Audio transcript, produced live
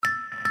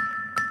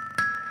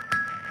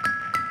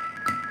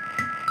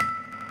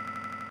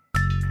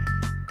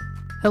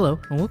Hello,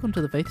 and welcome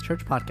to the Faith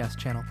Church podcast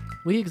channel.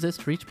 We exist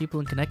to reach people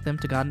and connect them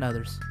to God and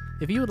others.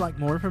 If you would like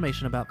more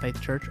information about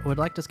Faith Church or would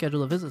like to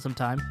schedule a visit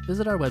sometime,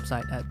 visit our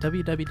website at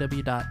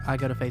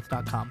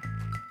www.igotofaith.com.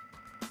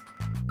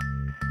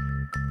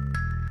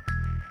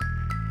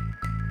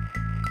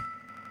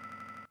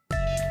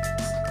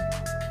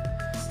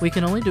 We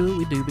can only do what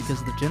we do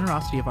because of the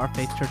generosity of our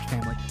Faith Church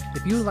family.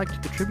 If you would like to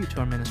contribute to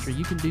our ministry,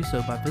 you can do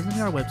so by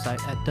visiting our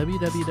website at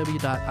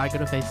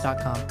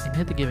www.igotofaith.com and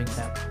hit the Giving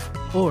tab.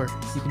 Or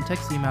you can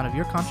text the amount of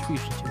your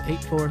contribution to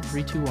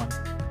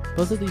 84321.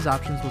 Both of these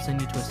options will send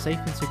you to a safe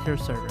and secure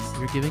server.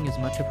 Your giving is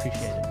much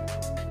appreciated.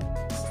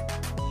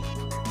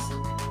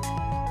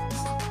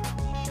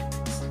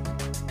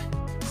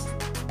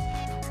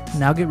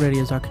 Now get ready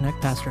as our Connect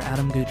Pastor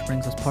Adam Gooch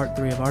brings us part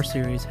 3 of our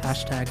series,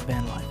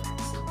 #VanLife.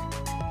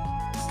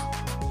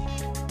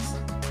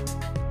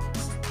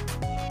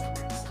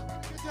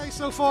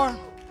 So far,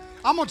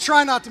 I'm going to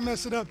try not to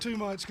mess it up too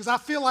much because I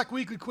feel like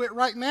we could quit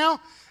right now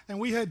and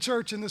we had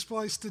church in this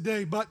place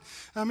today. But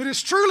it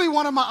is truly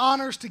one of my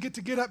honors to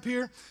get up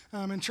here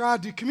and try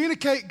to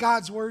communicate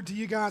God's word to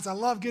you guys. I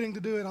love getting to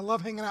do it. I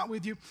love hanging out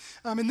with you.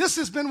 And this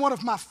has been one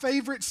of my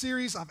favorite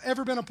series I've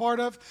ever been a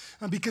part of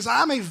because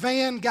I'm a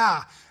van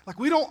guy. Like,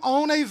 we don't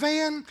own a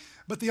van,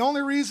 but the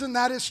only reason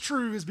that is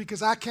true is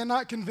because I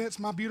cannot convince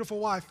my beautiful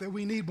wife that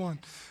we need one.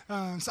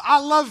 So I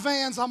love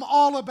vans. I'm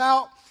all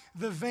about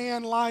the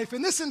van life.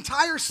 And this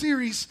entire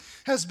series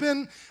has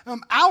been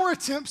our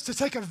attempts to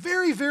take a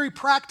very, very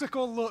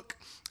practical look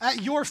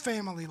at your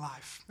family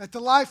life, at the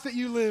life that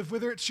you live,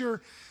 whether it's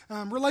your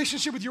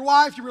relationship with your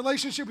wife, your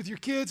relationship with your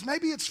kids,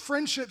 maybe it's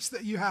friendships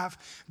that you have.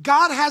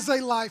 God has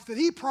a life that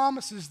he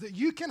promises that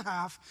you can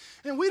have,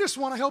 and we just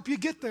want to help you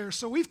get there.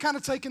 So we've kind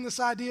of taken this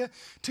idea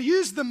to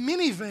use the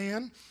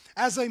minivan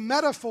as a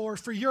metaphor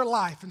for your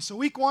life. And so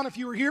week 1, if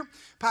you were here,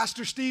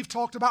 Pastor Steve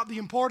talked about the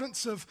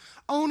importance of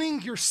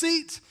owning your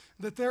seat,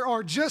 that there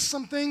are just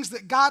some things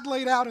that God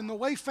laid out in the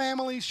way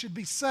families should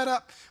be set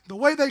up, the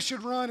way they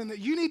should run, and that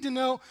you need to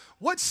know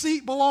what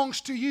seat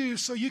belongs to you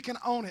so you can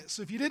own it.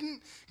 So if you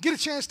didn't get a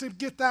chance to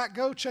get that,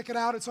 go check it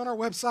out. It's on our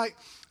website.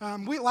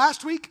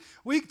 Last week,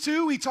 week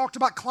 2, we talked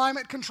about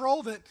climate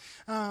control, that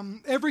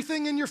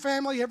everything in your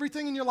family,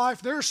 everything in your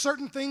life, there are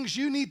certain things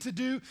you need to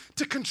do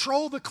to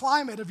control the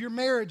climate of your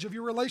marriage, of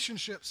your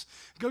relationships.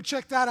 Go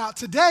check that out.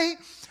 Today,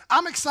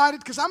 I'm excited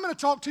because I'm going to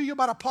talk to you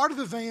about a part of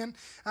the van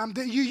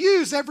that you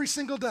use every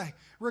single day,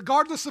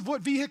 regardless of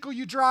what vehicle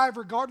you drive,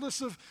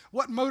 regardless of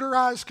what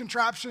motorized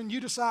contraption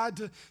you decide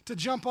to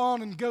jump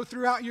on and go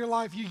throughout your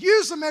life. You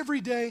use them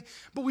every day,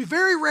 but we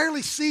very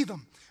rarely see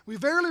them. We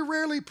very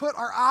rarely put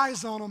our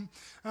eyes on them,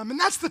 and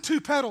that's the 2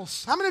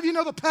 pedals. How many of you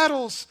know the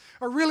pedals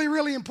are really,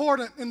 really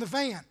important in the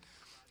van?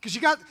 Because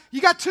you got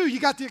 2. You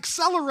got the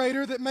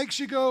accelerator that makes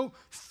you go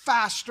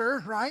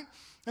faster, right?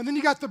 And then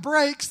you got the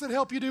brakes that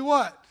help you do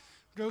what?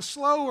 Go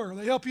slower.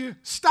 They help you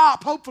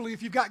stop, hopefully,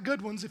 if you've got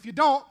good ones. If you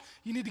don't,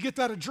 you need to get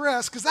that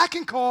addressed because that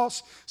can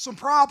cause some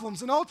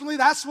problems. And ultimately,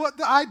 that's what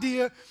the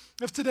idea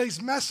of today's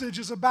message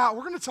is about.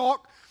 We're going to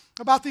talk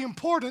about the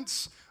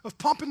importance of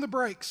pumping the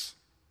brakes.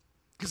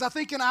 Because I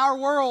think in our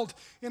world,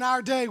 in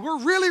our day, we're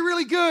really,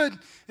 really good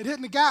at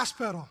hitting the gas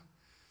pedal.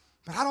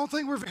 But I don't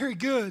think we're very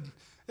good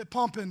at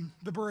pumping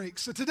the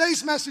brakes. So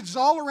today's message is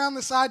all around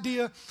this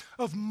idea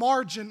of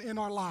margin in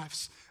our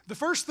lives. The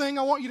first thing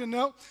I want you to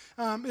know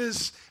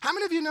is, how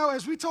many of you know,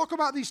 as we talk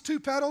about these 2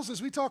 pedals,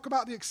 as we talk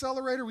about the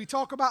accelerator, we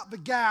talk about the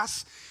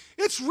gas,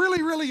 it's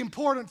really, really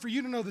important for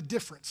you to know the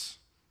difference,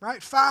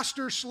 right?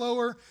 Faster,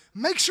 slower.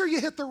 Make sure you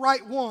hit the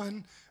right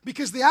one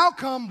because the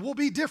outcome will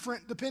be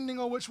different depending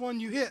on which one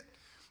you hit.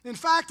 In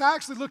fact, I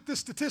actually looked this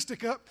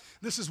statistic up.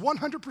 This is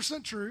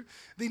 100% true.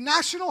 The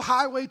National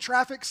Highway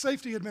Traffic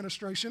Safety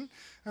Administration,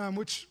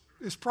 which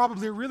is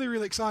probably a really,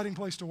 really exciting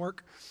place to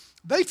work,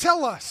 they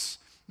tell us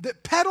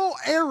that pedal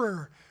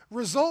error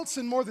results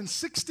in more than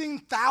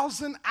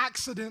 16,000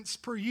 accidents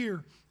per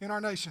year in our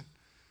nation.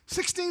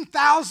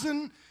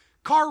 16,000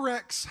 car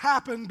wrecks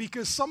happen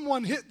because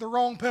someone hit the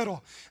wrong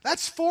pedal.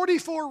 That's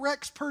 44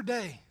 wrecks per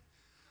day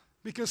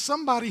because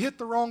somebody hit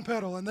the wrong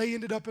pedal and they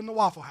ended up in the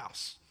Waffle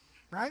House,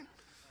 right?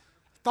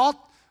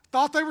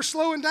 Thought they were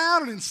slowing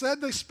down, and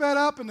instead they sped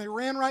up and they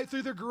ran right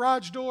through their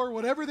garage door.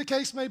 Whatever the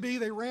case may be,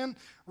 they ran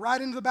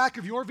right into the back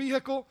of your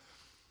vehicle,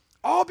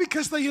 all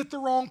because they hit the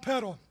wrong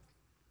pedal.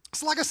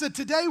 So like I said,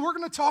 today we're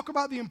going to talk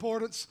about the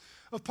importance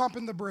of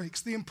pumping the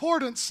brakes, the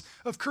importance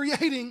of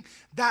creating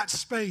that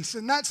space.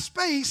 And that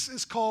space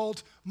is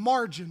called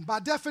margin.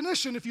 By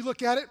definition, if you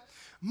look at it,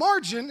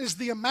 margin is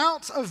the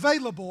amount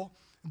available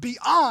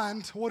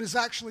beyond what is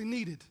actually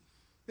needed.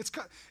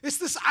 It's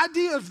this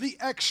idea of the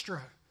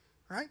extra,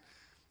 right?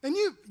 And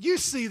you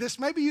see this,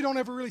 maybe you don't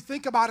ever really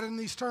think about it in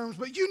these terms,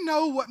 but you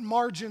know what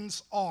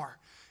margins are.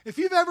 If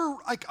you've ever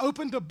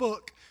opened a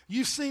book,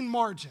 you've seen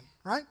margin,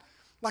 right?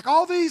 Like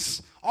all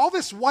this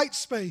white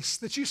space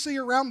that you see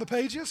around the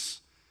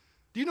pages,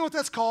 do you know what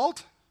that's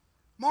called?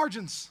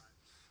 Margins.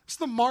 It's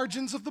the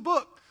margins of the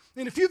book.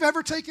 And if you've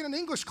ever taken an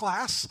English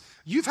class,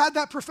 you've had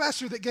that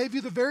professor that gave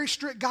you the very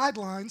strict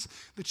guidelines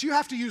that you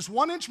have to use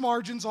 1-inch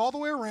margins all the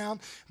way around,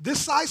 this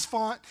size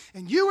font,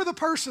 and you were the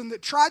person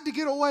that tried to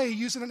get away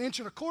using 1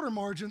 1/4 inch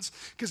margins,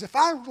 because if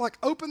I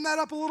open that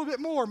up a little bit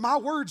more, my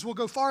words will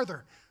go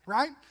farther,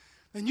 right?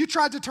 And you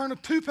tried to turn a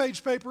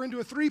 2-page paper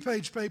into a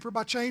 3-page paper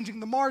by changing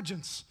the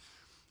margins.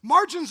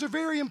 Margins are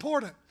very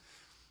important,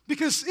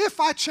 because if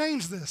I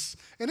change this,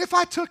 and if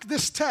I took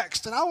this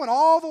text and I went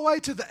all the way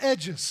to the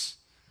edges,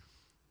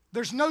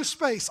 there's no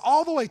space,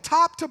 all the way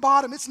top to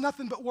bottom, it's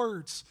nothing but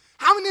words.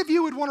 How many of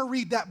you would want to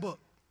read that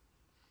book?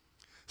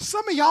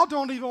 Some of y'all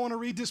don't even want to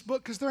read this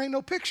book because there ain't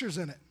no pictures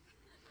in it.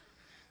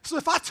 So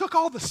if I took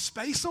all the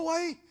space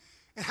away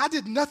and I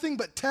did nothing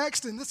but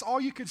text and that's all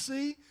you could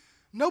see,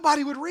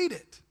 nobody would read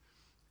it.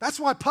 That's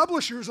why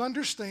publishers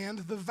understand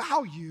the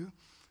value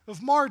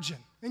of margin.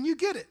 And you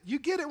get it. You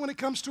get it when it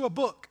comes to a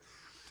book.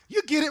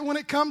 You get it when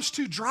it comes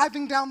to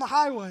driving down the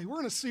highway.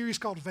 We're in a series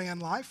called Van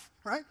Life,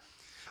 right?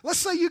 Let's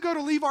say you go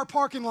to leave our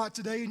parking lot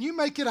today and you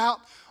make it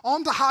out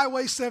onto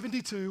Highway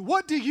 72.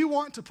 What do you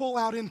want to pull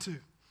out into?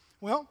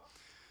 Well,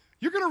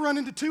 you're going to run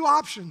into two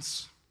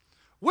options.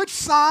 Which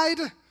side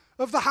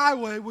of the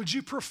highway would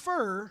you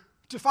prefer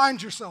to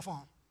find yourself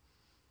on?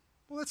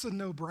 Well, that's a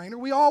no-brainer.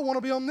 We all want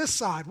to be on this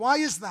side. Why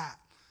is that?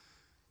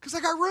 Because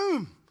I got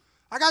room.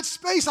 I got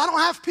space. I don't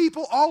have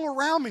people all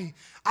around me.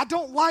 I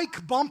don't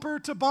like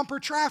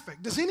bumper-to-bumper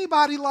traffic. Does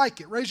anybody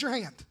like it? Raise your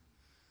hand.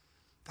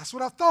 That's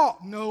what I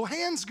thought. No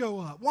hands go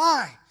up.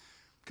 Why?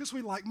 Because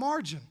we like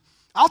margin.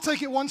 I'll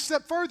take it one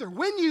step further.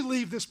 When you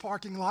leave this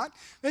parking lot,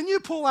 and you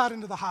pull out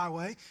into the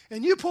highway,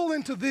 and you pull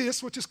into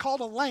this, which is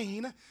called a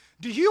lane,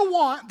 do you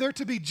want there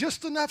to be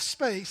just enough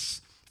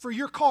space for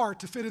your car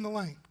to fit in the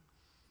lane?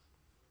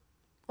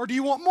 Or do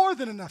you want more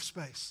than enough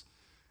space?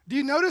 Do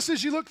you notice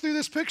as you look through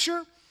this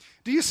picture,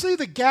 do you see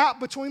the gap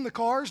between the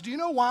cars? Do you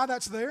know why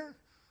that's there?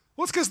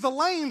 Well, it's because the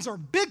lanes are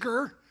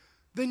bigger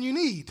than you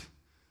need.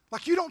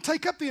 Like you don't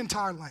take up the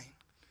entire lane.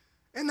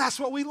 And that's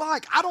what we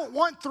like. I don't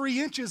want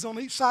 3 inches on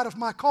each side of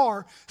my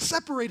car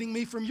separating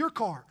me from your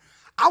car.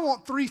 I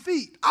want 3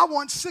 feet. I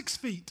want 6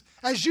 feet.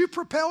 As you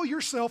propel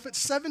yourself at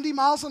 70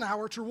 miles an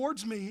hour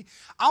towards me,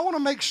 I want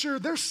to make sure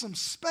there's some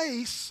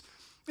space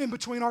in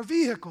between our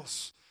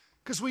vehicles,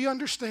 because we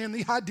understand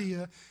the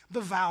idea,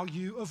 the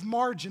value of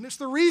margin. It's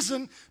the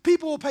reason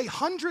people will pay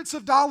hundreds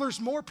of dollars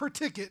more per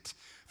ticket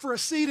for a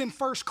seat in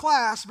first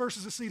class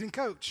versus a seat in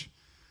coach.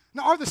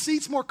 Now, are the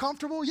seats more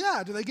comfortable?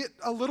 Yeah. Do they get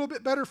a little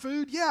bit better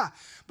food? Yeah.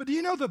 But do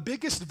you know the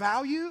biggest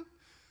value?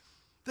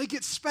 They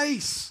get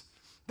space.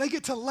 They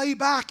get to lay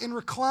back and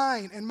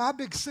recline, and my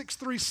big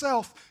 6'3"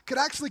 self could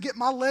actually get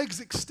my legs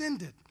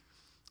extended.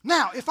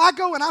 Now, if I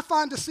go and I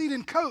find a seat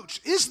in coach,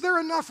 is there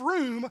enough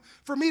room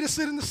for me to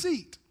sit in the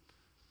seat?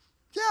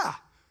 Yeah.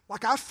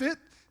 Like I fit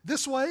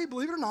this way,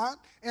 believe it or not,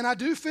 and I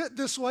do fit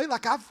this way.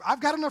 Like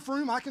I've got enough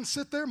room. I can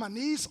sit there. My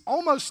knees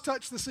almost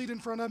touch the seat in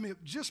front of me.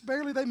 Just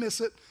barely they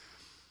miss it.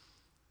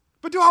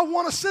 But do I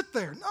want to sit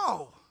there?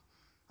 No.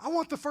 I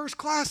want the first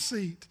class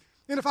seat.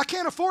 And if I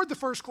can't afford the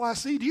first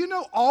class seat, do you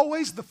know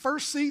always the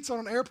first seats on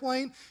an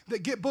airplane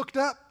that get booked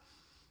up?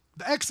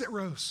 The exit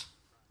rows,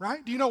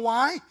 right? Do you know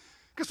why?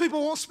 Because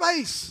people want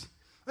space.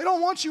 They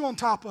don't want you on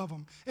top of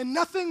them. And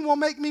nothing will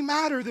make me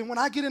madder than when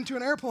I get into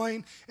an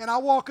airplane and I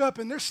walk up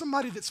and there's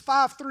somebody that's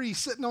 5'3"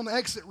 sitting on the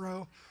exit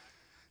row.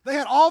 They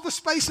had all the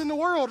space in the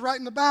world right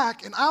in the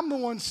back, and I'm the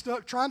one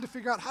stuck trying to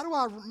figure out how do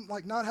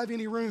I not have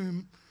any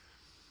room,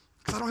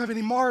 because I don't have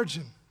any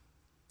margin.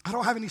 I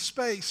don't have any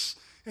space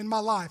in my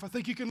life. I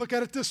think you can look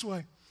at it this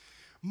way.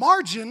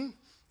 Margin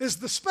is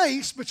the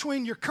space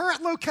between your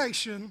current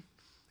location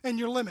and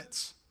your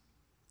limits.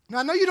 Now,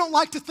 I know you don't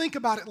like to think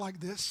about it like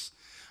this,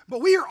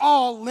 but we are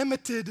all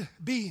limited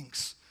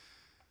beings.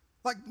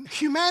 Like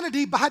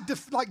humanity, by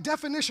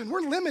definition,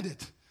 we're limited.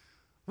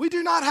 We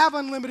do not have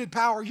unlimited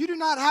power. You do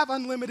not have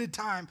unlimited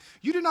time.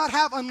 You do not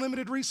have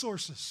unlimited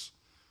resources.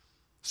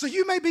 So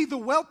you may be the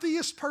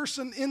wealthiest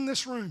person in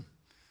this room.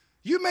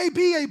 You may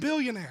be a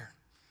billionaire.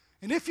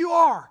 And if you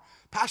are,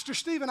 Pastor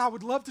Stephen, I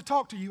would love to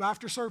talk to you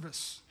after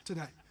service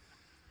today.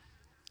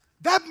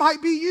 That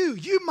might be you.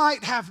 You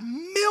might have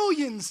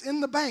millions in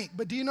the bank,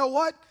 but do you know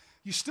what?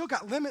 You still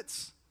got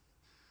limits.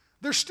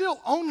 There's still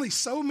only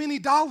so many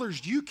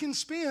dollars you can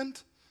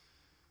spend,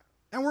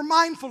 and we're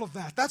mindful of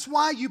that. That's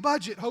why you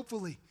budget,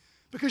 hopefully,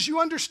 because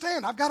you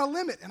understand I've got a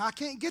limit, and I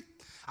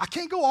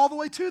can't go all the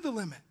way to the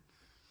limit.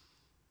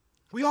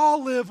 We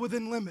all live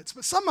within limits,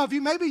 but some of you,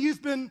 maybe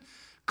you've been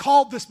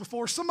called this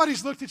before.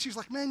 Somebody's looked at you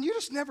like, man, you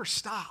just never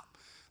stop.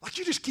 Like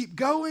you just keep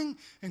going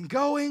and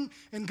going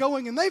and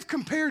going, and they've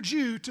compared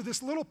you to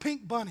this little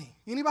pink bunny.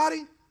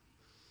 Anybody?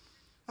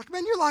 Like,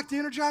 man, you're like the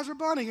Energizer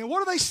Bunny. And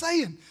what are they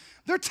saying?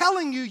 They're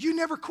telling you you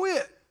never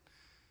quit.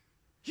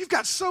 You've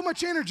got so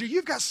much energy.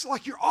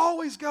 You're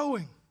always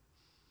going.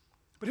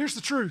 But here's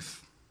the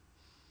truth.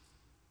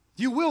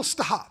 You will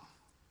stop.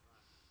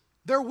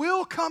 There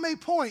will come a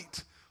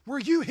point where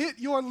you hit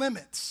your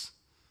limits,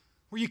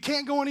 where you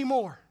can't go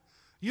anymore.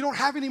 You don't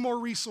have any more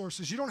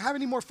resources. You don't have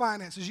any more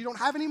finances. You don't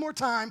have any more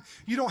time.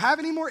 You don't have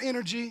any more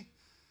energy.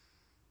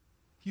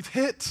 You've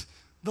hit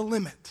the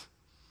limit.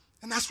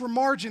 And that's where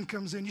margin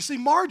comes in. You see,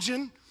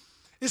 margin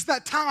is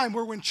that time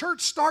where when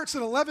church starts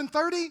at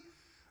 11:30,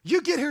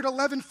 you get here at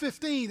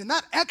 11:15, and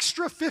that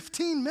extra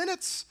 15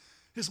 minutes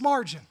is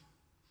margin.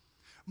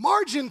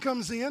 Margin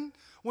comes in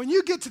when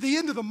you get to the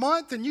end of the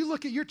month and you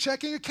look at your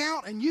checking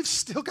account and you've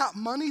still got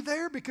money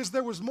there because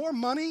there was more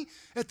money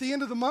at the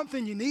end of the month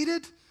than you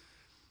needed.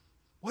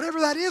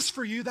 Whatever that is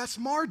for you, that's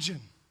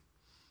margin.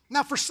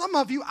 Now, for some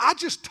of you, I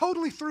just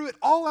totally threw it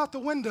all out the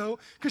window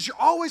because you're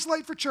always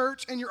late for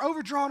church and you're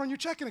overdrawn on your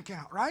checking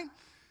account, right?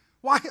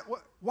 Why?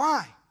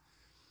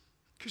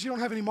 Because you don't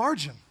have any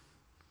margin.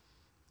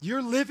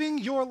 You're living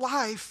your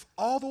life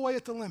all the way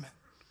at the limit.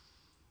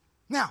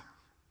 Now,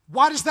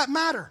 why does that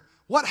matter?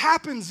 What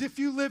happens if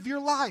you live your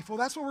life? Well,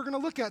 that's what we're going to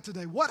look at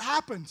today. What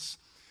happens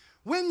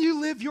when you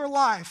live your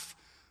life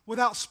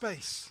without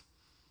space?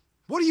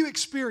 What do you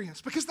experience?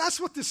 Because that's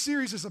what this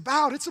series is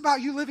about. It's about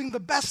you living the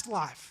best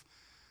life.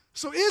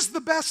 So is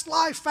the best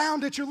life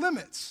found at your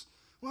limits?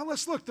 Well,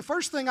 let's look. The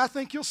first thing I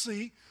think you'll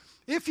see,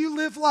 if you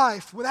live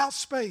life without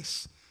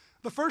space,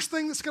 the first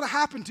thing that's going to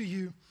happen to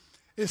you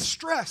is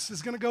stress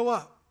is going to go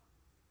up.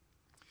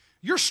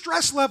 Your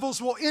stress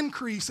levels will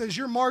increase as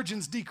your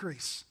margins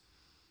decrease.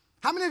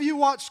 How many of you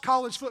watched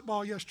college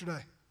football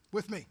yesterday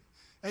with me?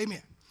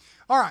 Amen.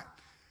 All right.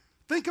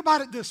 Think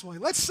about it this way.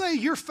 Let's say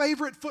your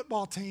favorite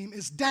football team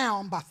is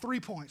down by 3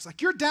 points.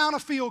 Like you're down a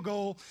field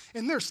goal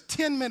and there's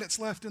 10 minutes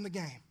left in the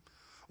game.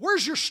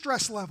 Where's your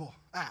stress level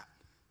at?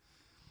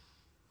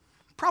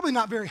 Probably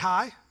not very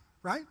high,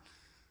 right?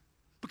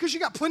 Because you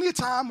got plenty of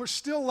time. There's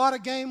still a lot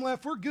of game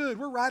left. We're good.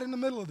 We're right in the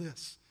middle of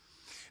this.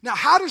 Now,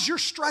 how does your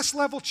stress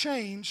level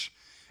change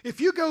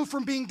if you go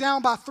from being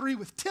down by 3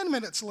 with 10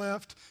 minutes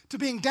left to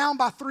being down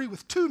by 3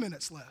 with 2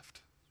 minutes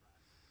left?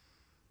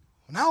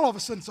 Well, now all of a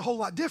sudden it's a whole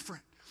lot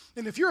different.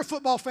 And if you're a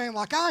football fan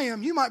like I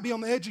am, you might be on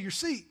the edge of your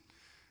seat.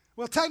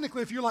 Well,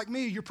 technically, if you're like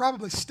me, you're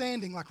probably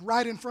standing like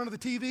right in front of the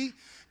TV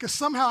because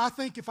somehow I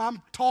think if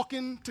I'm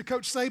talking to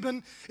Coach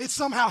Saban, it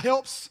somehow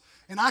helps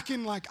and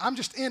I'm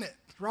just in it,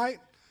 right?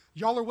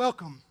 Y'all are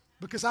welcome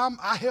because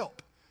I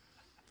help.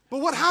 But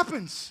what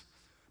happens?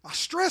 My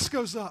stress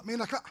goes up.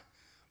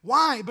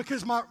 Why?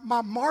 Because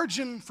my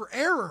margin for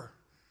error,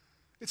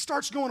 it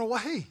starts going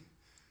away.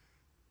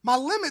 My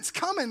limit's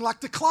coming,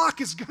 like the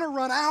clock is going to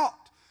run out.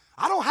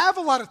 I don't have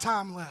a lot of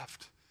time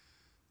left.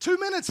 2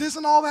 minutes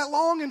isn't all that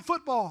long in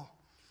football.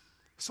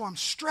 So I'm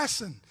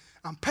stressing.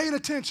 I'm paying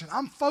attention.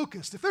 I'm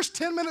focused. If there's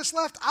 10 minutes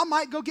left, I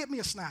might go get me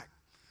a snack.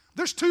 If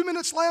there's 2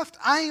 minutes left,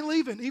 I ain't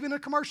leaving, even a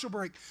commercial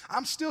break.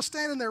 I'm still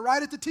standing there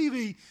right at the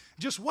TV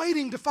just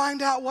waiting to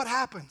find out what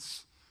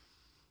happens.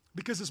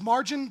 Because as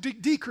margin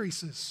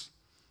decreases,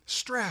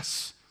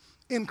 stress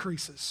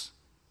increases.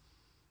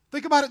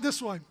 Think about it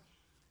this way.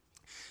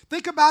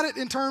 Think about it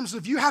in terms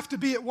of you have to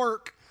be at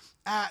work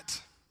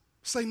at,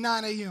 say,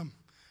 9 a.m.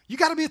 You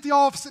got to be at the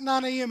office at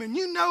 9 a.m. and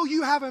you know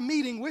you have a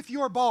meeting with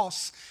your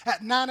boss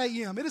at 9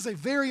 a.m. It is a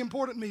very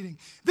important meeting.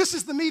 This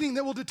is the meeting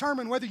that will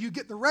determine whether you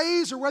get the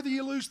raise or whether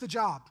you lose the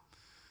job.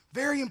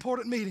 Very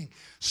important meeting.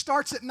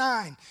 Starts at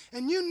 9.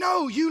 And you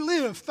know you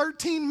live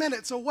 13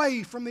 minutes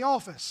away from the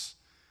office.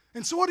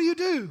 And so what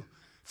do?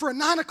 For a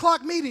 9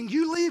 o'clock meeting,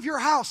 you leave your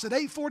house at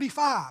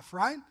 8:45,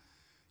 right?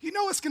 You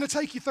know it's going to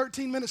take you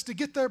 13 minutes to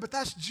get there, but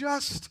that's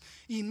just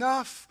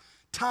enough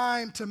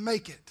time to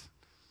make it.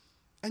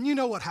 And you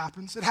know what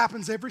happens. It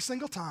happens every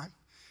single time.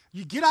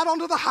 You get out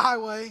onto the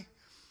highway,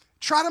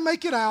 try to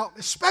make it out,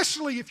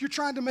 especially if you're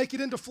trying to make it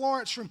into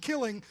Florence from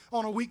Killing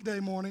on a weekday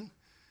morning,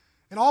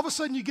 and all of a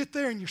sudden you get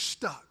there and you're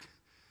stuck.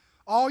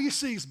 All you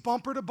see is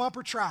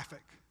bumper-to-bumper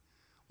traffic.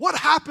 What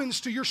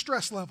happens to your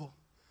stress level?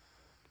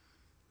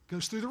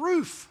 Goes through the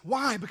roof.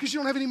 Why? Because you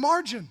don't have any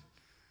margin.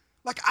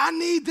 Like, I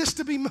need this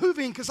to be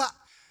moving because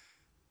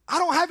I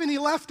don't have any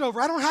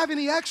leftover. I don't have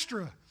any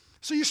extra.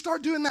 So you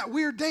start doing that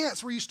weird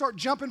dance where you start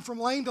jumping from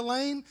lane to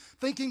lane,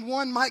 thinking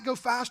one might go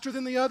faster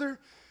than the other.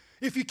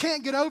 If you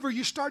can't get over,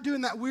 you start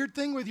doing that weird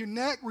thing with your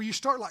neck where you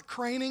start like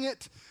craning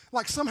it,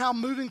 like somehow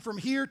moving from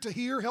here to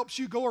here helps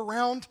you go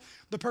around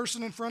the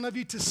person in front of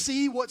you to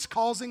see what's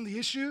causing the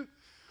issue.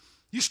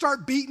 You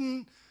start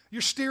beating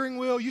your steering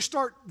wheel. You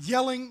start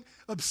yelling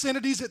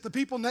obscenities at the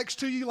people next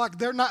to you like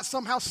they're not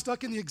somehow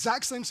stuck in the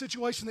exact same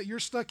situation that you're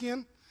stuck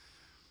in.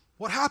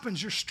 What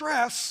happens? Your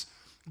stress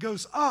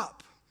goes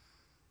up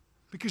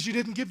because you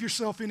didn't give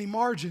yourself any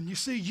margin. You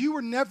see, you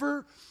were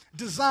never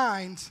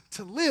designed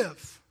to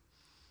live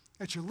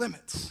at your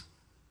limits.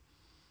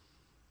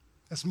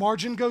 As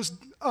margin goes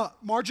up,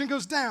 margin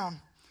goes down,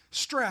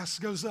 stress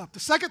goes up. The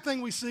second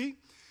thing we see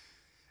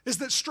is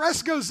that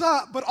stress goes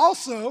up, but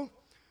also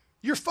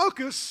your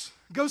focus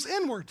goes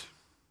inward.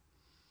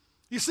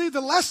 You see,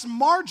 the less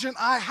margin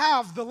I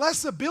have, the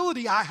less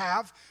ability I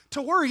have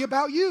to worry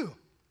about you.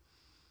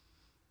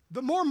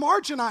 The more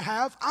margin I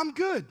have, I'm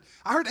good.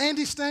 I heard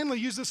Andy Stanley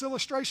use this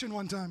illustration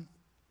one time.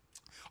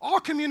 All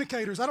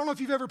communicators, I don't know if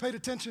you've ever paid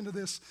attention to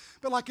this,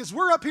 but like as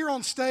we're up here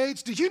on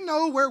stage, do you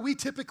know where we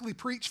typically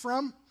preach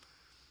from?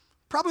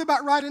 Probably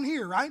about right in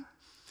here, right?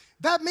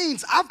 That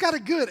means I've got a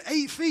good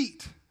 8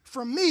 feet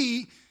from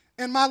me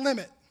and my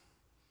limit.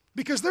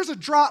 Because there's a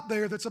drop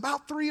there that's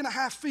about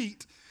 3.5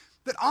 feet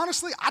that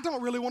honestly I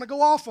don't really want to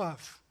go off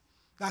of.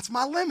 That's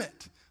my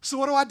limit. So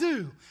what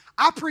do?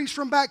 I preach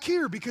from back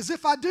here because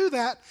if I do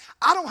that,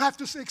 I don't have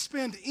to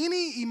expend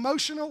any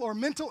emotional or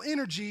mental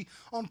energy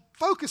on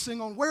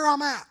focusing on where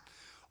I'm at.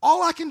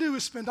 All I can do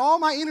is spend all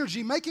my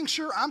energy making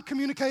sure I'm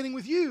communicating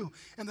with you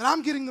and that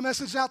I'm getting the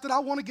message out that I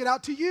want to get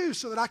out to you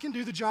so that I can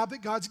do the job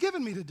that God's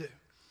given me to do.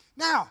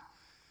 Now,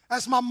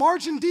 as my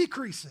margin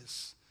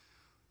decreases,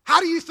 how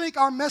do you think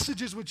our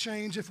messages would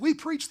change if we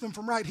preached them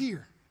from right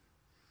here?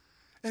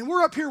 And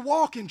we're up here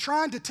walking,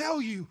 trying to tell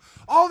you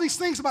all these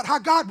things about how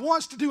God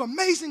wants to do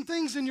amazing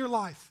things in your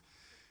life.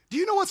 Do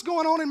you know what's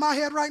going on in my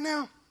head right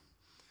now?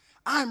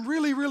 I'm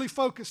really, really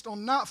focused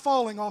on not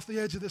falling off the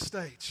edge of this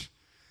stage.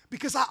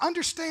 Because I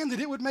understand that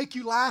it would make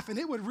you laugh and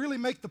it would really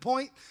make the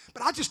point,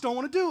 but I just don't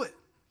want to do it.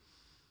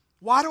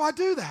 Why do I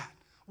do that?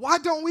 Why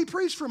don't we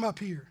preach from up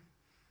here?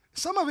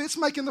 Some of it's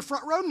making the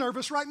front row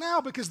nervous right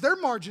now because their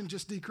margin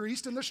just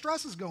decreased and their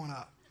stress is going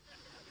up.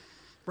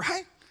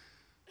 Right?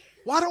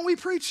 Why don't we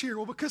preach here?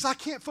 Well, because I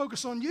can't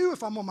focus on you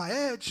if I'm on my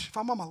edge, if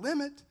I'm on my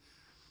limit.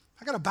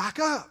 I got to back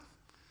up.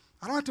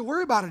 I don't have to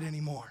worry about it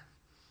anymore.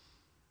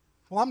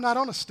 Well, I'm not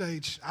on a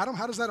stage. Adam,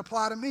 how does that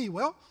apply to me?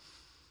 Well,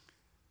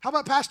 how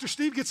about Pastor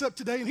Steve gets up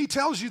today and he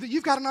tells you that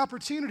you've got an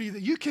opportunity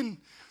that you can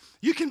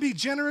be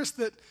generous,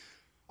 that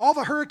all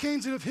the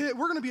hurricanes that have hit,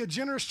 we're going to be a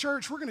generous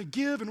church. We're going to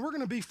give and we're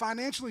going to be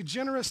financially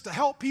generous to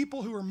help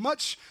people who are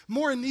much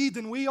more in need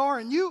than we are.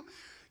 And you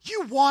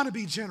want to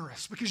be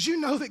generous because you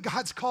know that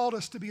God's called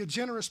us to be a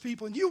generous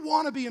people and you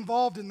want to be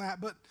involved in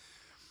that. But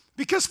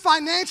because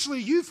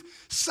financially you've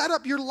set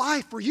up your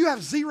life where you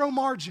have zero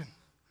margin,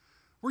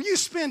 where you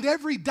spend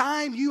every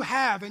dime you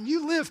have and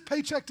you live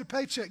paycheck to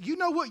paycheck, you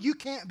know what you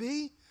can't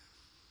be?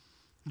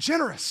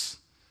 Generous.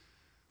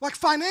 Like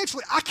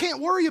financially, I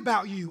can't worry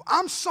about you.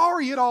 I'm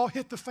sorry it all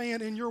hit the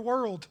fan in your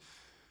world.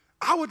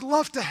 I would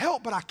love to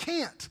help, but I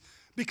can't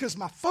because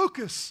my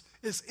focus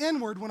is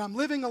inward when I'm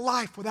living a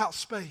life without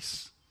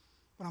space,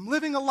 when I'm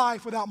living a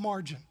life without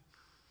margin.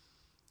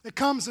 It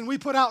comes and we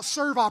put out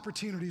serve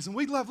opportunities and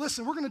we love,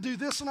 listen, we're going to do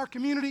this in our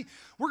community.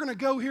 We're going to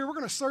go here. We're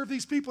going to serve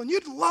these people. And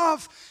you'd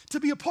love to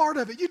be a part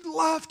of it. You'd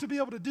love to be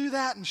able to do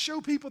that and show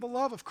people the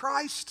love of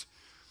Christ.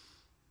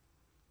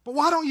 But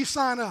why don't you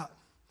sign up?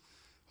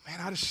 Man,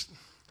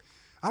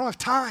 I don't have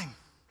time.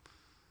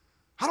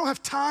 I don't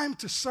have time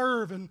to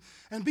serve and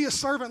be a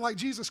servant like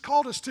Jesus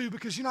called us to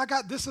because, I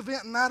got this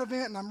event and that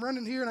event and I'm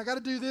running here and I got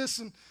to do this.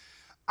 And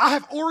I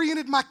have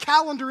oriented my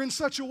calendar in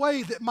such a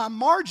way that my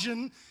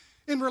margin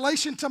in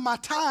relation to my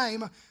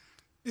time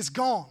is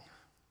gone.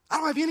 I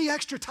don't have any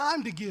extra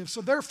time to give. So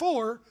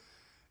therefore,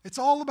 it's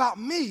all about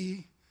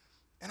me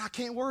and I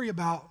can't worry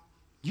about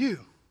you.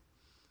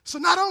 So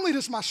not only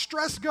does my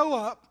stress go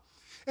up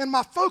and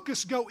my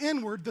focus go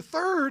inward, the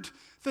third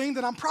thing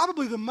that I'm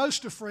probably the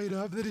most afraid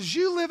of, that as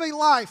you live a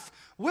life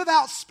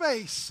without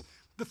space,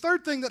 the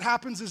third thing that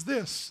happens is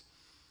this: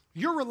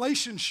 your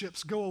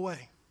relationships go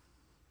away.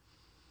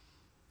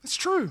 It's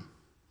true.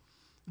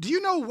 Do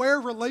you know where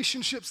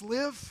relationships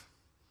live?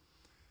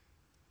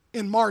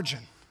 In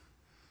margin.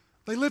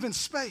 They live in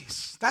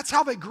space. That's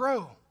how they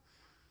grow.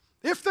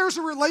 If there's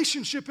a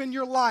relationship in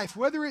your life,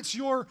 whether it's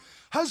your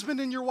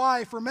husband and your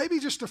wife, or maybe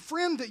just a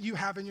friend that you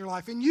have in your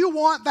life, and you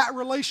want that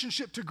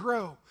relationship to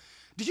grow,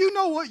 do you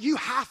know what you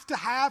have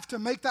to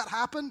make that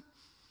happen?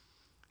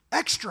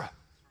 Extra.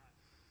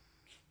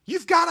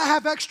 You've got to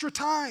have extra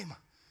time.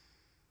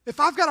 If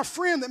I've got a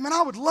friend that, man,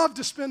 I would love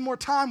to spend more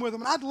time with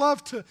them, and I'd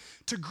love to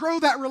grow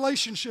that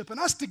relationship and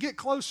us to get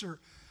closer,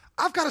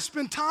 I've got to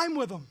spend time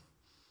with them.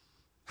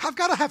 I've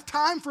got to have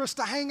time for us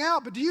to hang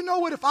out. But do you know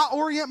what? If I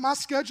orient my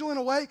schedule in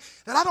a way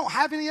that I don't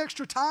have any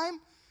extra time,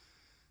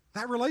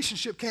 that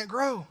relationship can't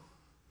grow.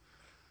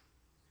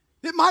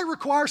 It might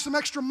require some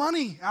extra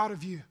money out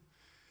of you.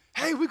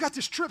 Hey, we've got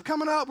this trip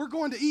coming up. We're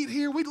going to eat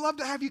here. We'd love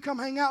to have you come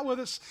hang out with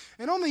us.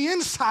 And on the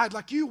inside,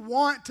 like you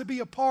want to be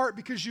a part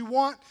because you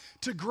want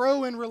to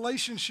grow in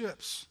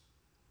relationships.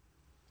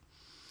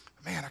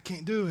 Man, I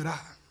can't do it.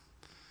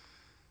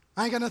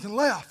 I ain't got nothing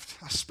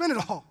left. I spent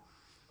it all.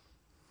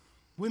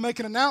 We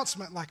make an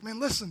announcement like, man,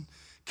 listen,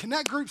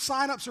 Connect group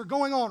signups are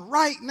going on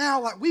right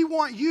now. Like, we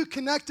want you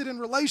connected in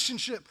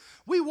relationship.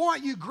 We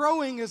want you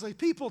growing as a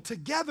people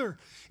together.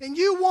 And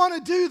you want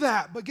to do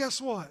that. But guess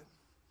what?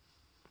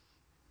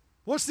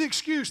 What's the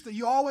excuse that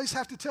you always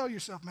have to tell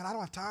yourself? Man, I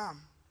don't have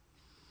time.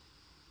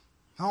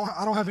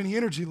 I don't have any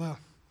energy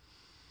left.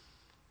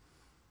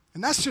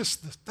 And that's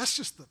just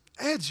the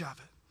edge of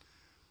it.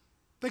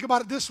 Think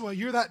about it this way.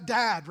 You're that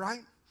dad,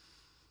 right?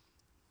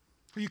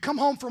 Or you come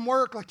home from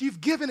work, like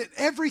you've given it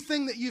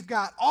everything that you've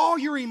got. All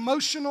your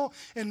emotional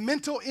and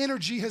mental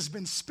energy has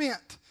been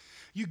spent.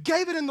 You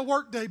gave it in the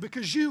workday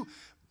because you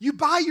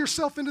buy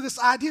yourself into this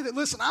idea that,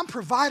 listen, I'm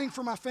providing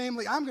for my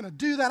family. I'm going to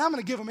do that. I'm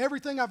going to give them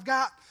everything I've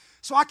got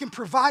so I can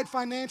provide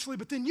financially.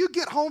 But then you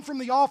get home from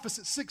the office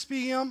at 6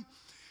 p.m.,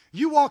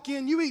 you walk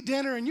in, you eat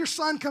dinner, and your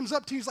son comes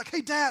up to you. He's like,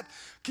 hey, Dad,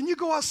 can you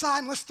go outside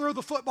and let's throw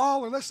the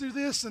football or let's do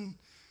this? And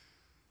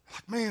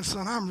like, man,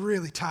 son, I'm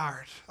really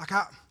tired.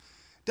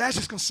 Dad's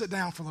just going to sit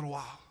down for a little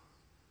while.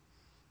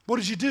 What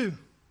did you do?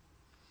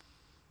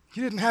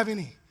 You didn't have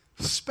any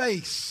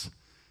space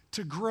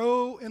to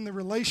grow in the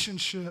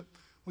relationship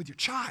with your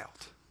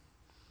child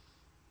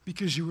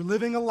because you were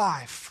living a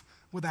life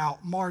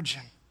without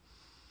margin.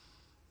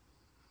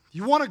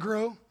 You want to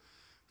grow.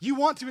 You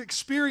want to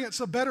experience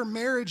a better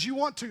marriage. You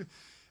want to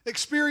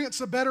experience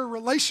a better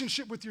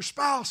relationship with your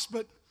spouse.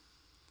 But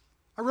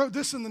I wrote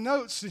this in the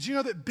notes. Did you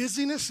know that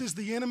busyness is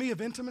the enemy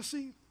of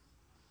intimacy?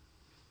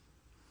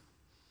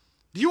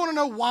 Do you want to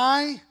know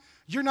why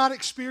you're not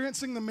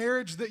experiencing the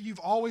marriage that you've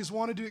always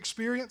wanted to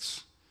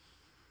experience?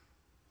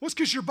 Well, it's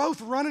because you're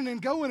both running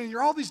and going and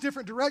you're all these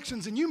different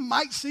directions, and you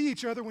might see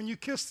each other when you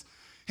kiss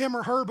him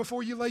or her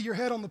before you lay your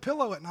head on the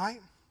pillow at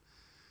night.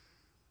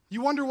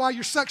 You wonder why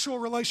your sexual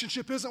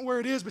relationship isn't where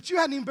it is, but you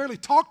hadn't even barely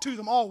talked to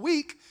them all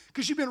week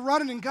because you've been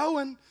running and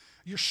going.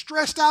 You're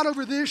stressed out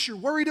over this, you're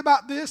worried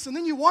about this, and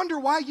then you wonder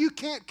why you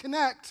can't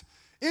connect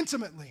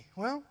intimately.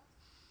 Well,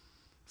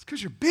 it's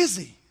because you're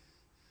busy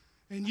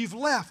and you've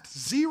left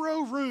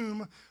zero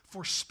room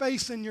for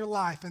space in your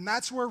life, and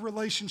that's where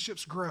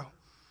relationships grow.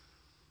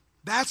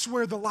 That's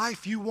where the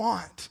life you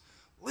want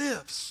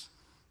lives.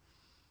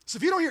 So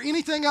if you don't hear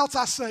anything else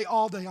I say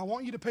all day, I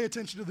want you to pay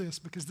attention to this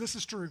because this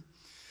is true.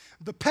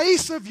 The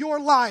pace of your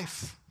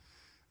life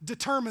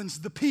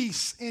determines the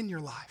peace in your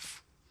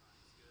life.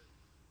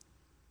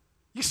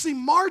 You see,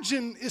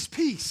 margin is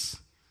peace.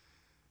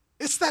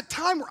 It's that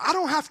time where I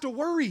don't have to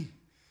worry.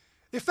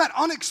 If that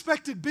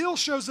unexpected bill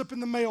shows up in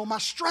the mail, my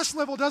stress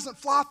level doesn't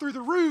fly through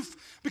the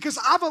roof because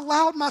I've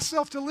allowed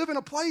myself to live in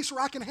a place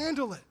where I can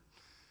handle it.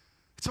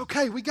 It's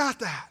okay, we got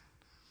that.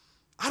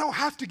 I don't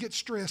have to get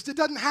stressed. It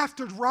doesn't have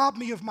to rob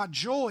me of my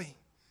joy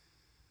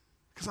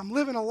because I'm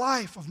living a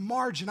life of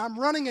margin. I'm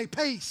running a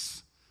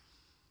pace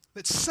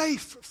that's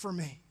safe for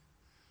me.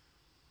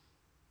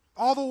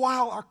 All the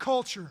while, our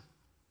culture,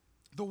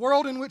 the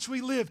world in which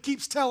we live,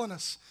 keeps telling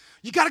us,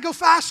 you got to go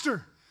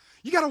faster.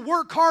 You got to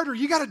work harder.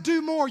 You got to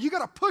do more. You got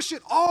to push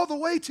it all the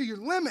way to your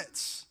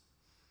limits.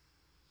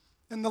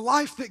 And the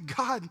life that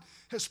God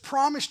has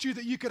promised you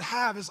that you could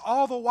have is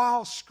all the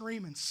while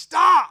screaming,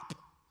 stop.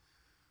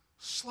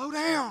 Slow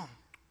down.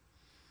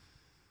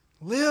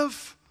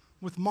 Live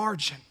with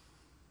margin.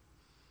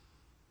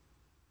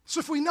 So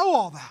if we know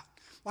all that,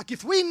 like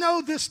if we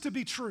know this to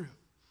be true,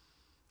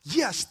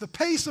 yes, the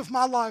pace of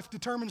my life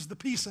determines the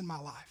peace in my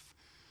life,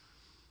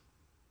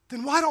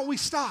 then why don't we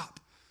stop?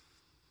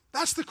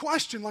 That's the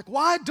question. Like,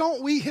 why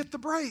don't we hit the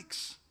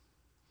brakes?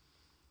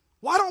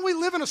 Why don't we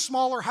live in a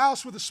smaller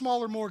house with a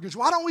smaller mortgage?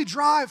 Why don't we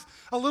drive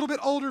a little bit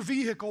older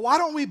vehicle? Why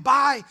don't we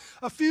buy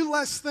a few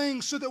less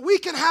things so that we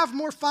can have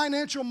more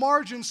financial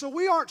margin so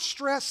we aren't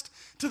stressed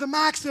to the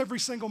max every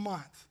single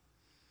month?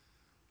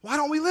 Why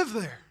don't we live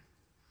there?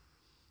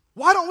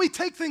 Why don't we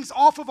take things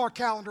off of our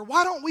calendar?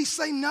 Why don't we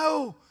say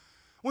no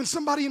when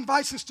somebody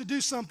invites us to do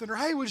something? Or,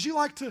 hey, would you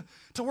like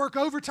to work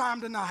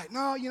overtime tonight?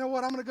 No, you know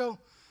what? I'm going to go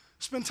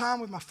spend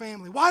time with my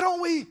family. Why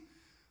don't we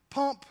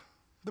pump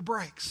the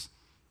brakes?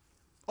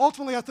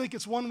 Ultimately, I think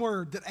it's one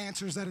word that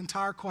answers that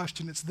entire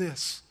question. It's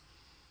this.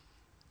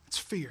 It's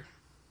fear.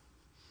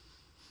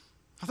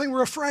 I think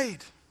we're afraid.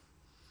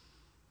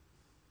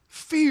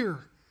 Fear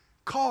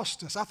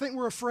cost us. I think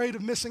we're afraid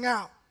of missing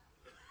out.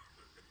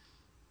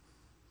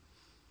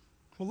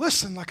 Well,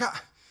 listen,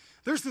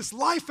 there's this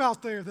life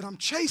out there that I'm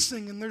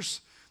chasing, and there's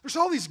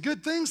all these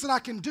good things that I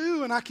can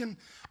do, and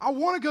I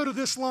want to go to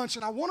this lunch,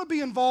 and I want to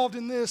be involved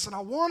in this, and I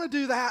want to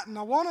do that, and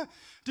I want to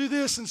do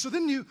this. And so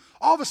then you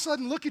all of a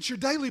sudden look at your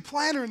daily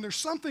planner, and there's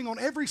something on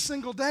every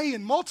single day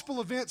and multiple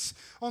events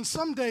on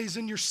some days,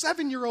 and your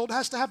 7-year-old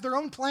has to have their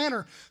own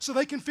planner so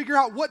they can figure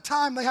out what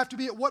time they have to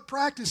be at what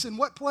practice in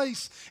what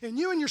place. And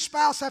you and your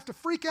spouse have to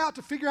freak out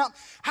to figure out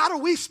how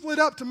do we split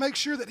up to make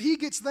sure that he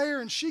gets there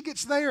and she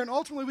gets there, and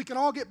ultimately we can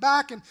all get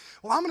back. And,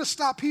 well, I'm going to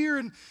stop here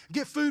and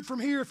get food from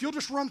here. If you'll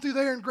just run through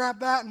there and grab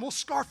that, and we'll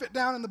scarf it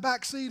down in the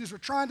back seat as we're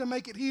trying to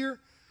make it here.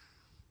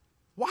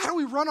 Why do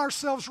we run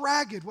ourselves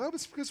ragged? Well,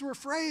 it's because we're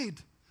afraid.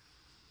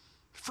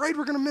 Afraid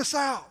we're going to miss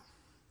out.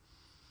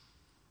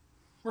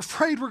 We're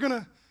afraid we're going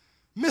to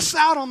miss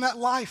out on that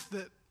life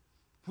that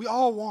we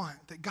all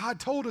want, that God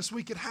told us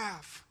we could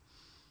have.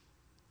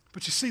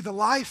 But you see, the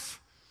life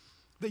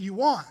that you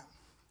want,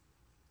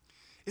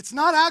 it's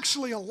not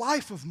actually a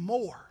life of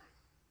more.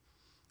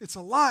 It's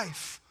a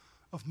life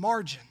of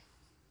margin.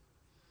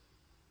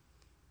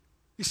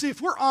 You see,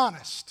 if we're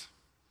honest,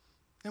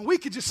 and we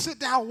could just sit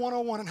down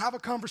one-on-one and have a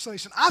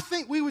conversation, I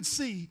think we would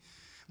see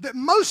that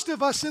most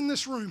of us in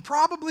this room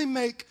probably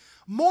make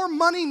more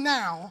money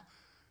now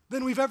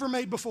than we've ever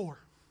made before.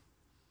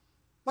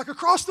 Like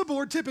across the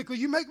board, typically,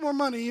 you make more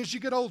money as you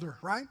get older,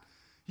 right?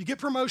 You get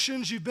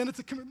promotions, you've been at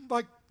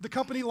the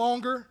company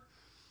longer.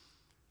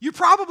 You're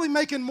probably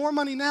making more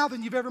money now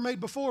than you've ever made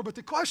before, but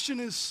the question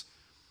is,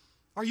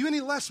 are you any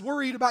less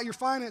worried about your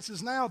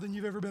finances now than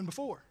you've ever been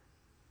before?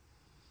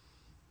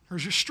 Or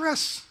is your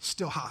stress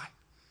still high?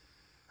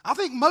 I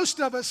think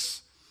most of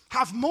us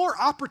have more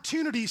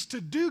opportunities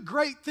to do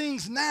great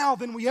things now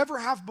than we ever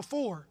have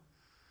before.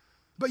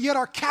 But yet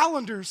our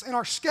calendars and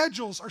our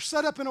schedules are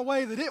set up in a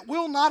way that it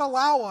will not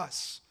allow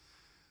us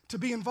to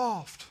be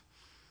involved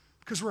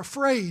because we're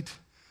afraid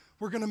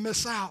we're going to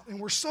miss out. And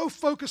we're so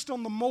focused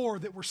on the more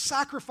that we're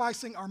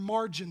sacrificing our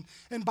margin.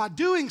 And by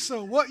doing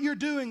so, what you're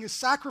doing is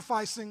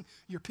sacrificing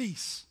your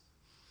peace.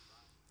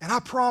 And I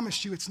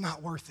promise you it's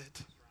not worth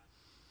it.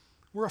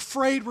 We're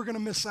afraid we're going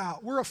to miss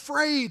out. We're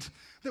afraid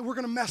that we're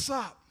going to mess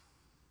up.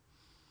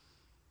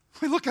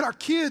 We look at our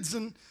kids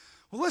and,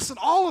 well, listen,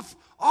 all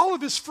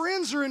of his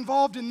friends are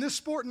involved in this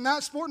sport and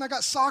that sport, and I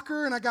got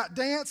soccer, and I got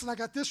dance, and I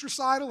got this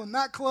recital and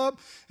that club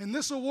and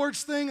this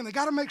awards thing, and they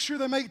got to make sure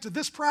they make it to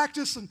this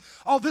practice and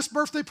this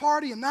birthday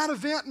party and that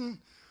event. And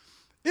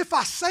if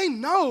I say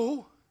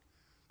no,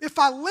 if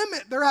I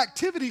limit their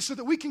activities so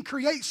that we can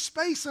create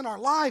space in our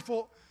life,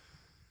 well,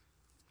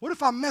 what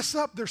if I mess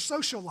up their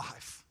social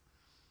life?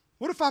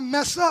 What if I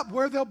mess up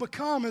where they'll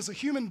become as a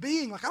human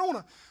being? Like, I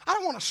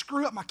don't want to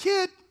screw up my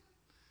kid.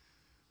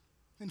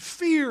 And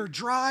fear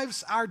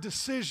drives our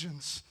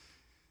decisions,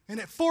 and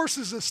it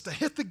forces us to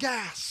hit the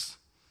gas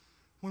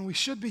when we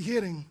should be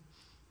hitting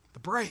the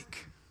brake.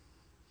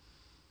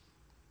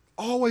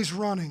 Always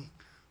running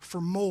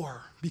for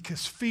more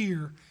because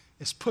fear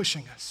is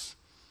pushing us.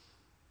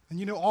 And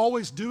you know,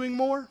 always doing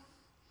more,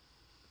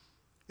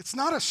 it's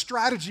not a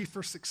strategy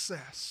for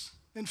success.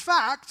 In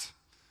fact,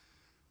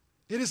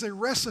 it is a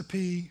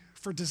recipe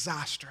for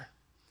disaster.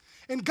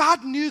 And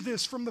God knew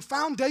this from the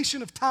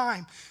foundation of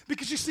time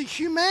because you see,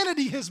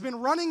 humanity has been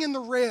running in the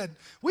red.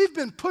 We've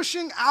been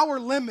pushing our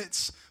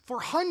limits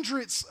for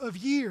hundreds of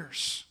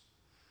years.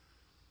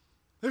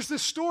 There's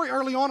this story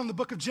early on in the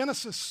book of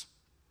Genesis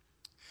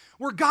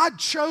where God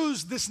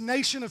chose this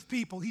nation of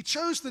people. He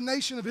chose the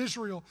nation of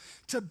Israel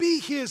to be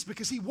his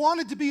because he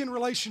wanted to be in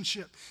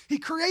relationship. He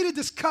created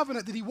this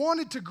covenant that he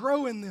wanted to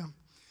grow in them.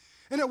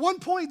 And at one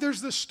point,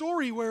 there's this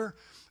story where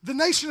the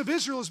nation of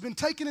Israel has been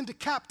taken into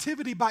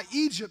captivity by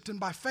Egypt and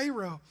by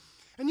Pharaoh.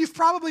 And you've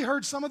probably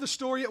heard some of the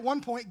story. At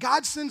one point,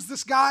 God sends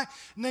this guy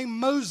named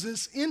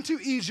Moses into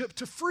Egypt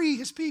to free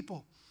his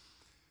people.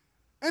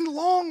 And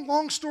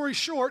long story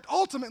short,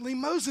 ultimately,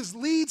 Moses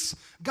leads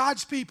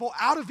God's people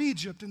out of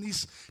Egypt, and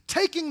he's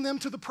taking them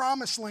to the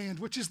promised land,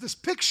 which is this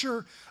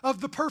picture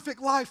of the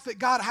perfect life that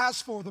God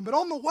has for them. But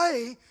on the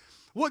way,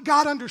 what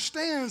God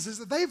understands is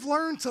that they've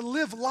learned to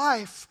live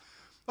life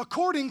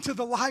according to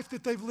the life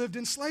that they've lived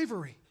in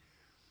slavery.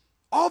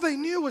 All they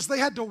knew was they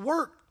had to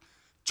work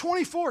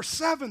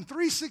 24/7,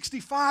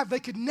 365. They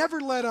could never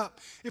let up.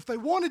 If they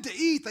wanted to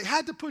eat, they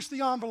had to push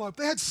the envelope.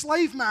 They had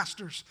slave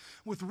masters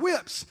with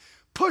whips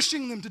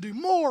pushing them to do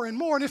more and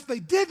more. And if they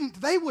didn't,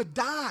 they would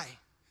die.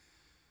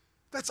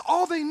 That's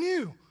all they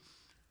knew.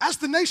 As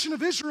the nation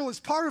of Israel,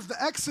 as part of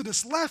the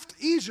Exodus, left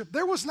Egypt,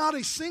 there was not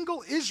a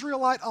single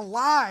Israelite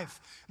alive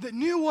that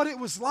knew what it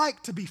was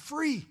like to be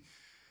free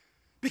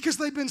because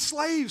they'd been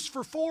slaves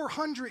for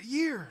 400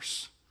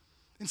 years.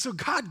 And so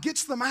God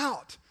gets them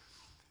out,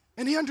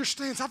 and he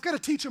understands, I've got to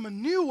teach them a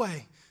new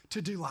way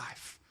to do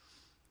life.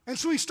 And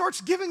so he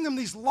starts giving them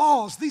these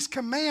laws, these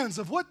commands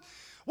of what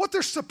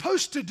they're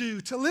supposed to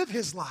do to live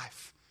his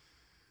life,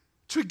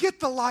 to get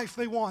the life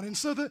they want. And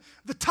so the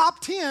top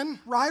 10,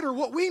 right, or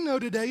what we know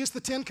today is the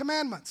 10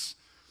 Commandments.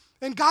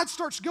 And God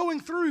starts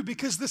going through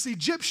because this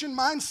Egyptian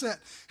mindset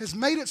has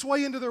made its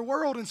way into their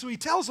world. And so he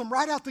tells them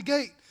right out the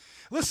gate,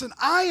 listen,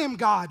 I am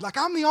God. Like,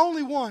 I'm the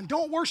only one.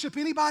 Don't worship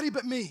anybody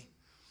but me.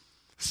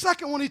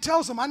 Second one, he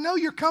tells them, I know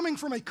you're coming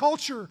from a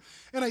culture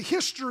and a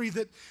history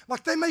that,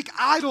 like, they make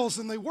idols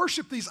and they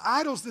worship these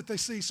idols that they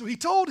see. So he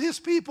told his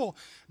people,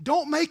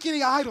 don't make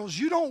any idols.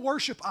 You don't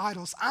worship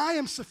idols. I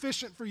am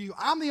sufficient for you.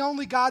 I'm the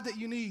only God that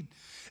you need.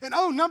 And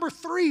number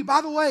 3, by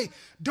the way,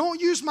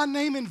 don't use my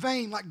name in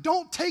vain. Like,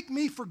 don't take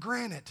me for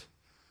granted.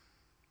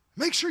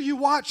 Make sure you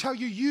watch how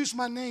you use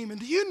my name. And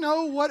do you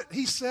know what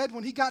he said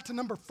when he got to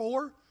number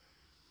 4?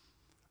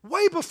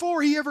 Way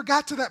before he ever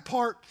got to that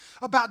part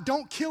about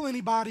don't kill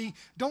anybody,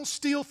 don't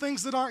steal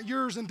things that aren't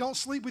yours, and don't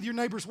sleep with your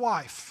neighbor's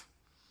wife.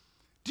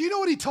 Do you know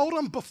what he told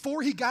them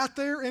before he got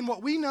there in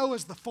what we know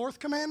as the 4th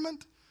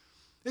commandment?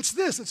 It's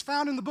this. It's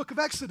found in the book of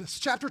Exodus,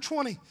 chapter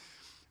 20,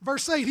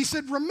 verse 8. He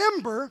said,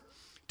 remember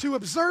to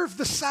observe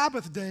the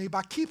Sabbath day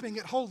by keeping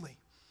it holy.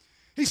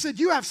 He said,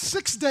 you have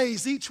 6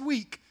 days each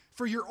week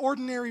for your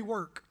ordinary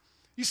work.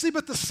 You see,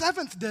 but the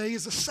 7th day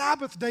is a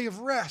Sabbath day of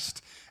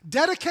rest,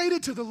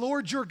 dedicated to the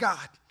Lord your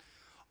God.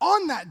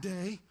 On that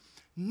day,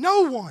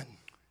 no one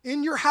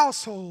in your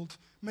household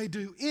may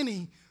do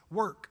any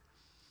work.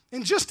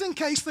 And just in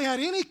case they had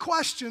any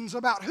questions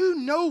about who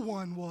no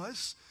one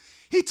was,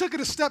 he took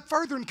it a step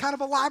further and kind of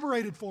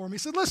elaborated for them. He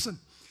said, listen,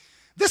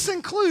 this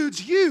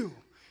includes you,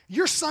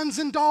 your sons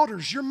and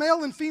daughters, your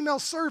male and female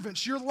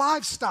servants, your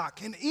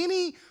livestock, and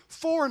any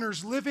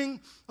foreigners living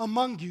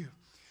among you.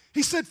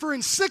 He said, for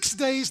in 6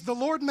 days the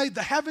Lord made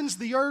the heavens,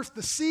 the earth,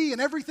 the sea, and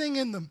everything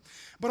in them.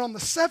 But on the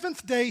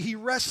 7th day he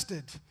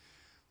rested.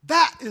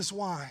 That is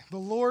why the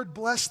Lord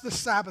blessed the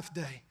Sabbath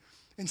day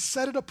and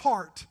set it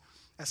apart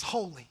as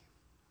holy.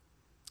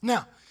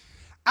 Now,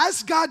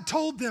 as God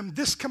told them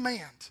this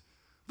command,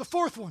 the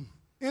 4th one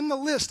in the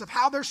list of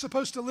how they're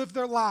supposed to live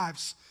their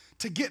lives,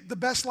 to get the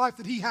best life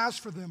that he has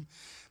for them.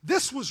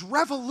 This was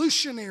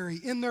revolutionary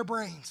in their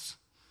brains.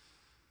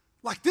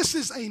 Like, this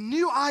is a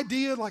new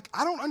idea. Like,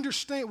 I don't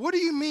understand. What do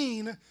you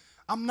mean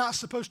I'm not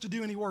supposed to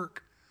do any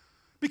work?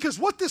 Because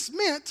what this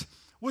meant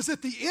was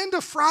at the end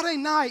of Friday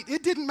night,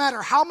 it didn't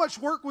matter how much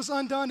work was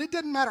undone. It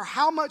didn't matter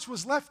how much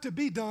was left to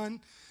be done.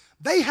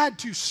 They had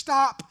to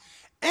stop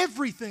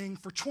everything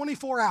for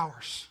 24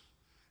 hours.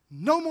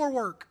 No more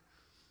work.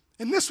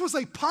 And this was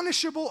a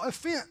punishable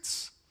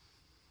offense.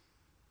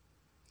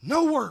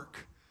 No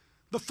work.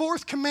 The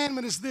fourth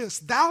commandment is this: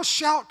 thou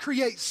shalt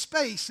create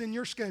space in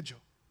your schedule.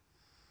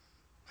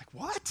 Like,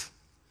 what?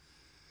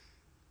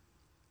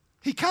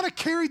 He kind of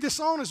carried this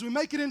on as we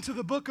make it into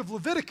the book of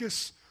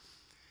Leviticus.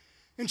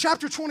 In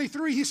chapter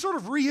 23, he sort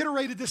of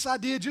reiterated this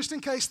idea just in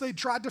case they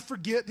tried to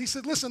forget. He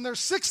said, listen, there's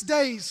 6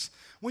 days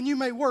when you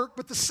may work,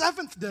 but the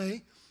 7th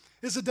day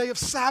is a day of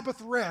Sabbath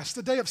rest,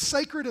 a day of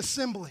sacred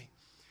assembly.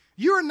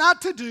 You are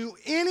not to do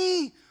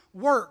any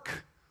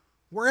work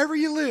wherever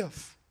you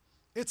live.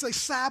 It's a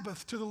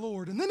Sabbath to the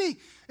Lord. And then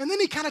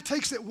he kind of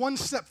takes it one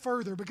step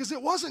further, because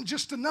it wasn't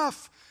just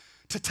enough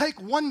to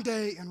take one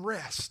day and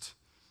rest.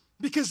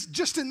 Because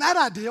just in that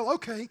ideal,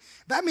 okay,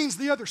 that means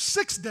the other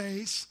 6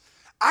 days,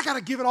 I got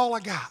to give it all I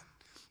got.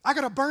 I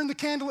got to burn the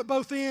candle at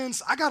both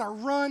ends. I got to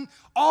run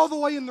all the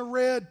way in the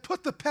red,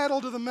 put the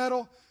pedal to the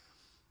metal.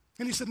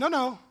 And he said,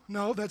 no,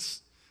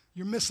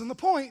 you're missing the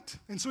point.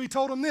 And so he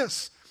told him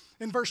this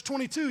in verse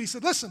 22. He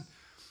said, listen,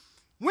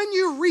 when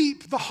you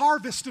reap the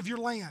harvest of your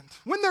land,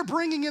 when they're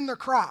bringing in their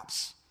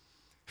crops,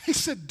 he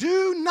said,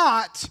 do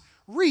not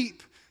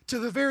reap to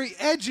the very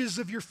edges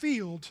of your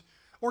field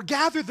or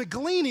gather the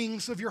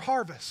gleanings of your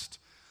harvest.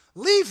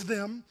 Leave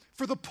them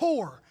for the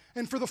poor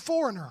and for the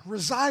foreigner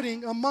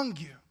residing among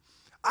you.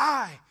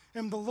 I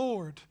am the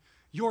Lord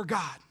your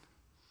God.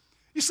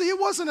 You see, it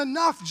wasn't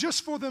enough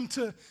just for them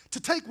to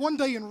take one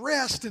day and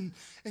rest and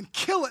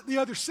kill it the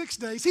other 6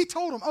 days. He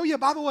told them, oh yeah,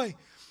 by the way,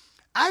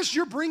 as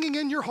you're bringing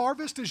in your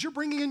harvest, as you're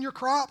bringing in your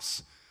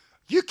crops,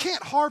 you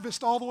can't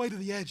harvest all the way to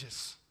the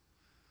edges.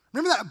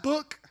 Remember that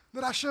book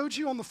that I showed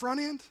you on the front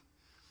end?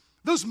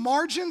 Those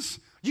margins,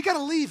 you got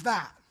to leave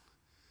that.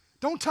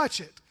 Don't touch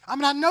it. I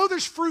mean, I know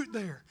there's fruit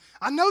there.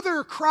 I know there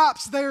are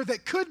crops there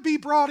that could be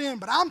brought in,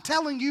 but I'm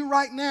telling you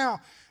right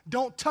now,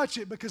 don't touch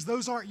it, because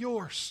those aren't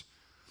yours.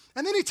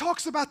 And then he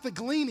talks about the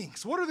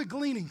gleanings. What are the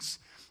gleanings?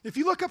 If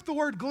you look up the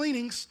word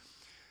gleanings,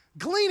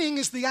 gleaning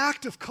is the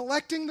act of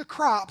collecting the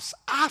crops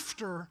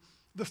after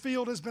the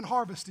field has been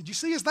harvested. You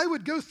see, as they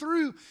would go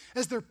through,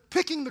 as they're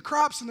picking the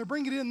crops and they're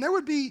bringing it in, there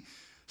would be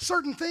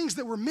certain things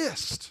that were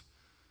missed.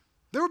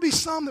 There would be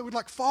some that would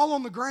like fall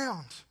on the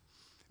ground.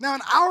 Now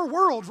in our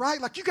world,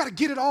 right, like you got to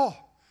get it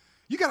all.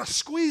 You got to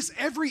squeeze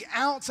every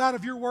ounce out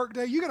of your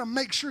workday. You got to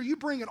make sure you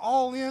bring it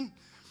all in,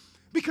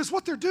 because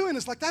what they're doing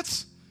is like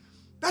that's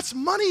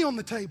money on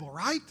the table,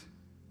 right?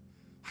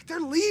 Like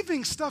they're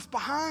leaving stuff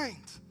behind.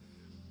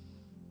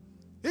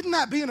 Isn't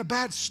that being a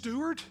bad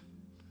steward?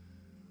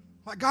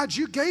 Like, God,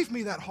 you gave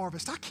me that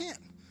harvest. I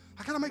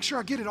got to make sure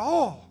I get it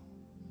all,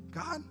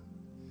 God.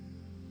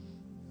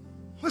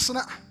 Listen,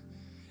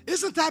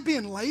 isn't that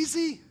being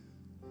lazy?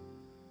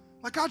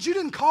 Like, God, you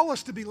didn't call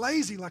us to be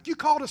lazy. Like, you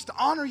called us to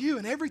honor you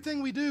in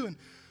everything we do and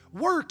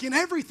work in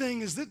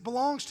everything as it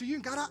belongs to you.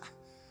 And God,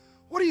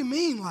 what do you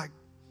mean? Like,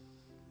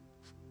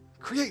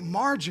 create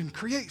margin,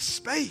 create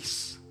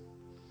space.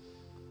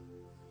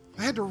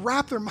 They had to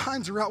wrap their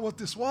minds around what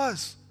this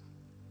was.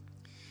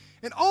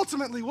 And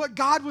ultimately, what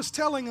God was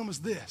telling them was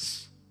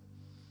this.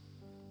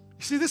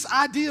 You see, this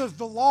idea of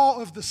the law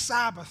of the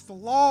Sabbath, the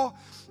law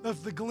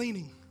of the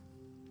gleaning.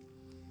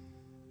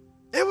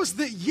 It was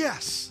that,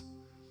 yes,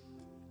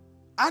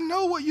 I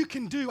know what you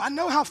can do. I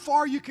know how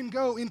far you can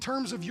go in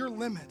terms of your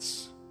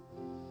limits.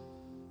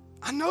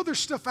 I know there's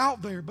stuff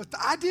out there, but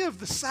the idea of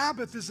the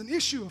Sabbath is an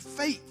issue of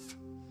faith.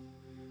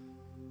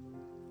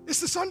 It's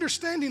this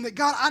understanding that,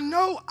 God, I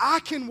know I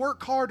can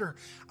work harder.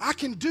 I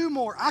can do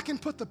more. I can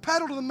put the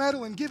pedal to the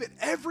metal and give it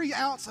every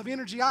ounce of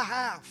energy I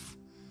have.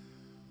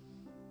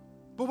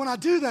 But when I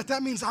do that,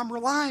 that means I'm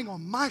relying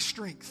on my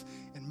strength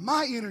and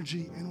my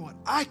energy and what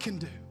I can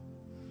do.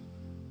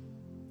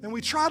 And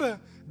we try to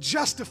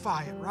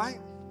justify it, right?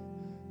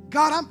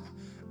 God,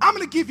 I'm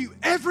going to give you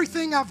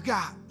everything I've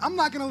got. I'm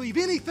not going to leave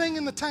anything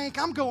in the tank.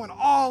 I'm going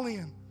all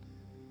in.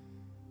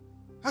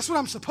 That's what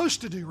I'm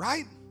supposed to do,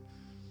 right?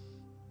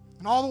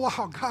 And all the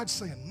while, God's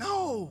saying,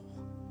 no,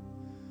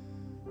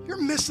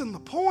 you're missing the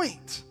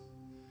point.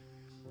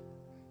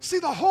 See,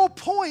 the whole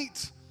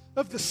point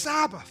of the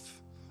Sabbath,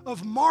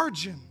 of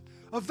margin,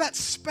 of that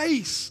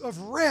space of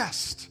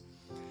rest,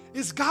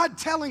 is God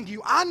telling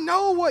you, I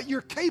know what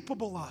you're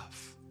capable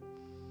of,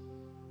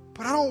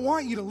 but I don't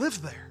want you to live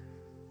there.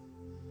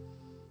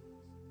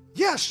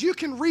 Yes, you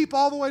can reap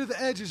all the way to the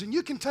edges and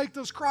you can take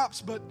those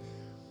crops, but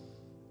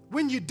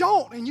when you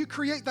don't and you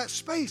create that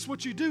space,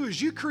 what you do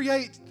is you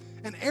create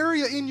an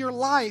area in your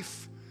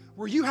life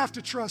where you have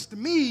to trust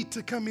me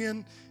to come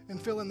in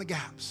and fill in the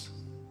gaps.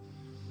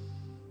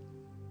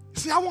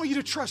 See, I want you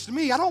to trust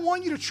me. I don't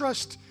want you to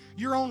trust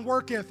your own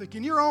work ethic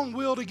and your own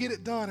will to get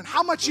it done and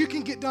how much you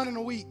can get done in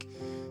a week.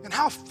 and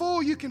how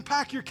full you can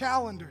pack your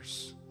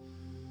calendars.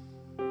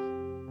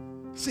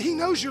 See, he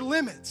knows your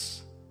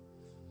limits.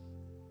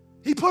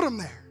 He put them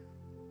there.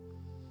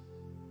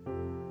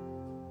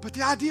 But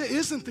the idea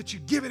isn't that you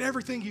give it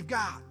everything you've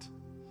got,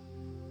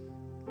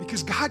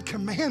 because God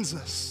commands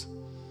us,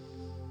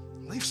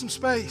 leave some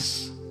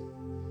space,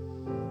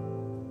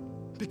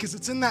 because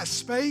it's in that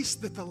space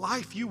that the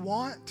life you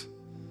want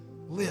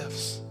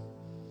lives.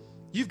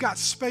 You've got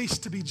space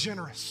to be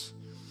generous.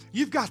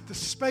 You've got the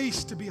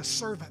space to be a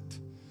servant,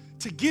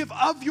 to give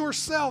of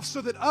yourself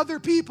so that other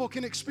people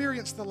can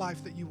experience the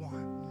life that you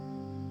want.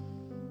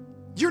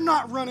 You're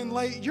not running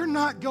late. You're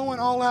not going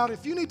all out.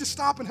 If you need to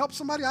stop and help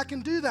somebody, I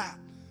can do that.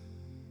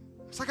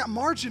 Because I got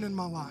margin in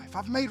my life.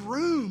 I've made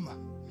room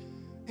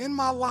in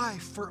my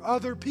life for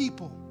other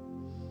people.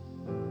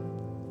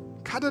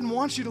 God doesn't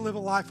want you to live a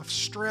life of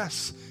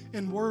stress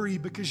and worry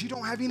because you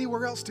don't have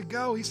anywhere else to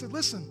go. He said,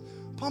 listen,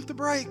 pump the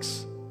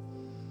brakes.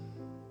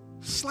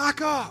 Slack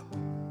up.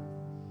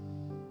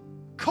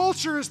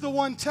 Culture is the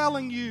one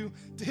telling you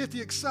to hit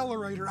the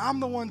accelerator. I'm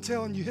the one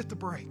telling you hit the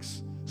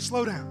brakes.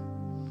 Slow down.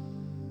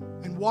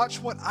 And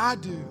watch what I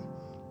do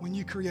when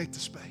you create the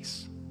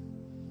space.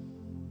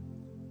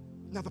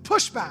 Now, the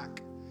pushback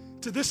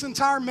to this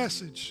entire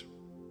message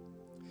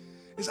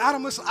is,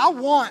 Adam, listen, I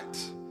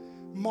want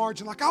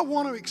margin. Like, I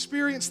want to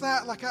experience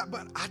that,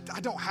 but I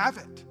don't have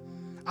it.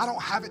 I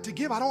don't have it to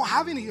give. I don't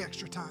have any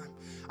extra time.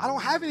 I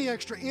don't have any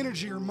extra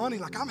energy or money.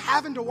 Like, I'm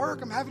having to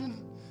work. I'm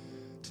having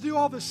to do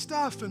all this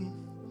stuff. And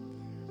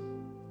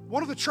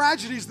one of the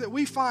tragedies that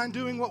we find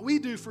doing what we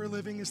do for a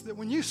living is that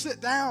when you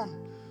sit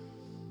down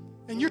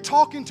and you're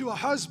talking to a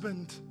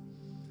husband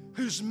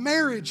whose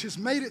marriage has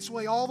made its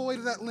way all the way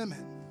to that limit,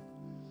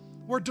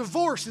 where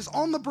divorce is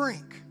on the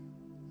brink,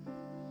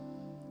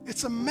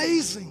 it's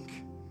amazing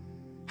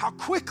how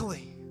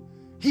quickly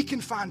he can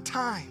find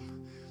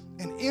time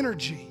and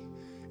energy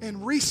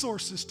and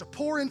resources to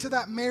pour into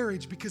that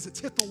marriage because it's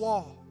hit the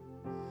wall.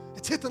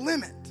 It's hit the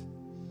limit.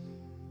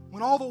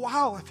 When all the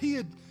while, if he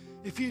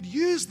had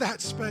used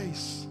that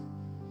space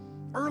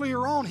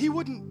earlier on, he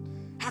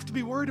wouldn't have to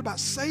be worried about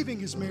saving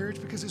his marriage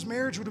because his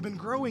marriage would have been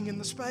growing in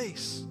the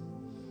space.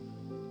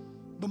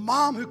 The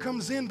mom who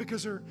comes in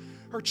because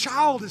her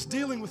child is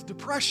dealing with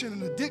depression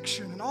and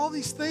addiction and all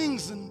these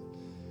things, and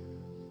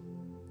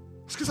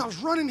it's because I was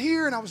running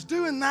here and I was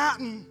doing that,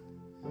 and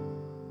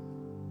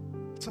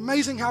it's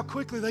amazing how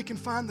quickly they can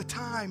find the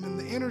time and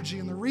the energy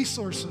and the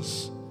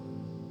resources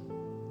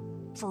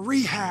for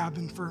rehab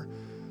and for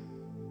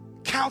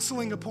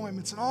counseling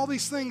appointments and all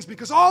these things,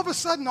 because all of a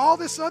sudden all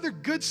this other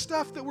good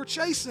stuff that we're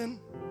chasing,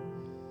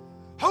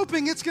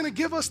 hoping it's going to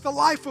give us the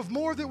life of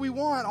more that we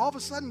want, all of a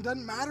sudden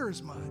doesn't matter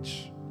as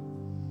much.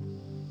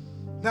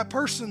 That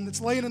person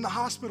that's laying in the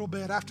hospital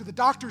bed after the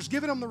doctor's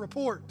given them the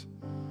report,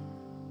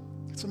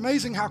 it's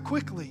amazing how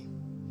quickly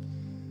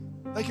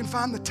they can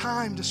find the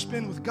time to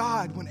spend with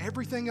God when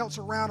everything else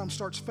around them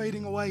starts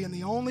fading away and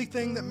the only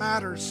thing that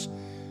matters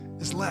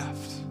is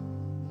left.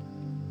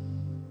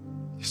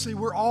 You see,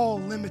 we're all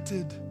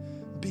limited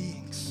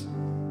beings.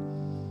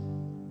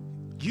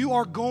 You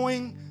are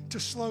going to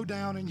slow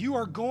down and you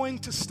are going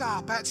to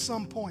stop at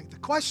some point. The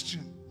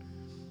question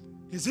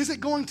is it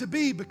going to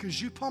be because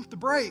you pump the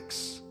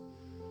brakes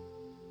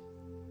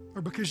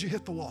or because you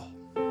hit the wall?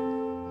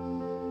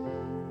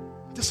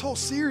 This whole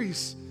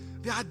series,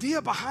 the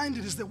idea behind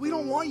it is that we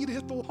don't want you to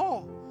hit the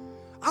wall.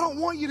 I don't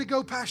want you to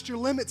go past your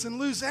limits and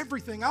lose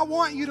everything. I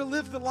want you to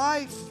live the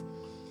life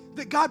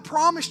that God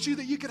promised you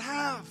that you could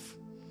have.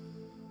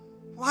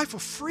 A life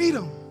of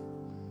freedom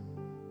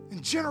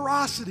and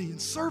generosity and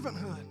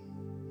servanthood.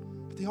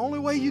 But the only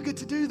way you get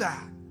to do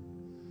that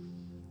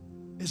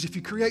is if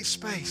you create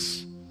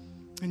space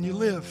and you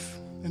live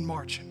in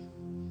margin.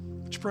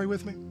 Would you pray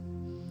with me?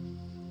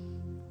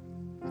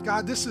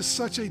 God, this is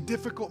such a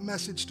difficult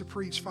message to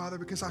preach, Father,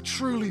 because I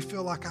truly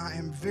feel like I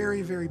am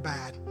very, very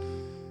bad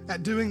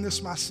at doing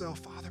this myself,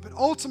 Father. But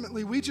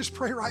ultimately, we just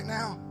pray right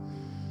now,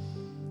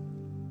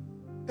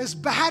 as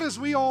bad as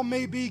we all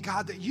may be,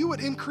 God, that you would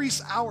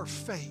increase our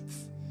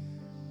faith.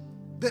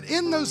 That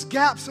in those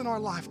gaps in our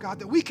life, God,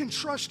 that we can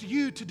trust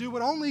you to do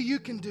what only you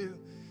can do,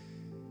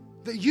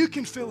 that you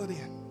can fill it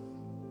in.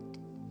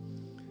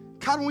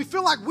 God, when we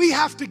feel like we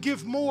have to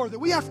give more, that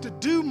we have to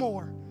do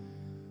more,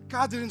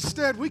 God, that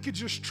instead we could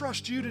just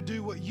trust you to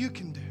do what you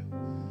can do.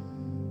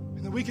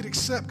 And that we could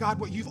accept,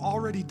 God, what you've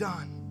already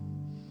done.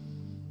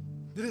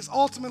 That it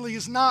ultimately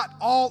is not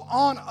all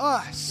on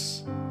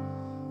us,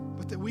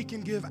 but that we can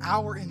give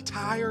our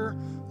entire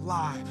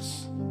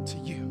lives to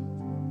you.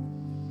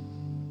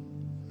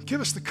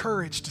 Give us the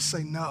courage to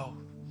say no.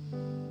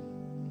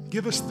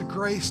 Give us the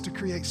grace to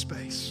create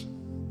space.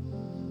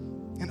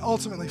 And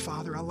ultimately,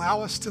 Father,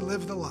 allow us to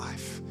live the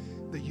life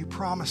that you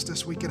promised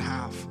us we could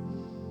have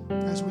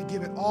as we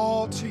give it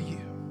all to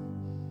you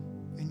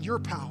in your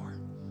power,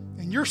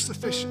 in your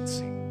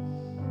sufficiency,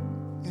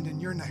 and in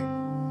your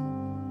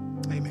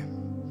name.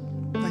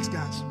 Amen. Thanks,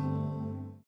 guys.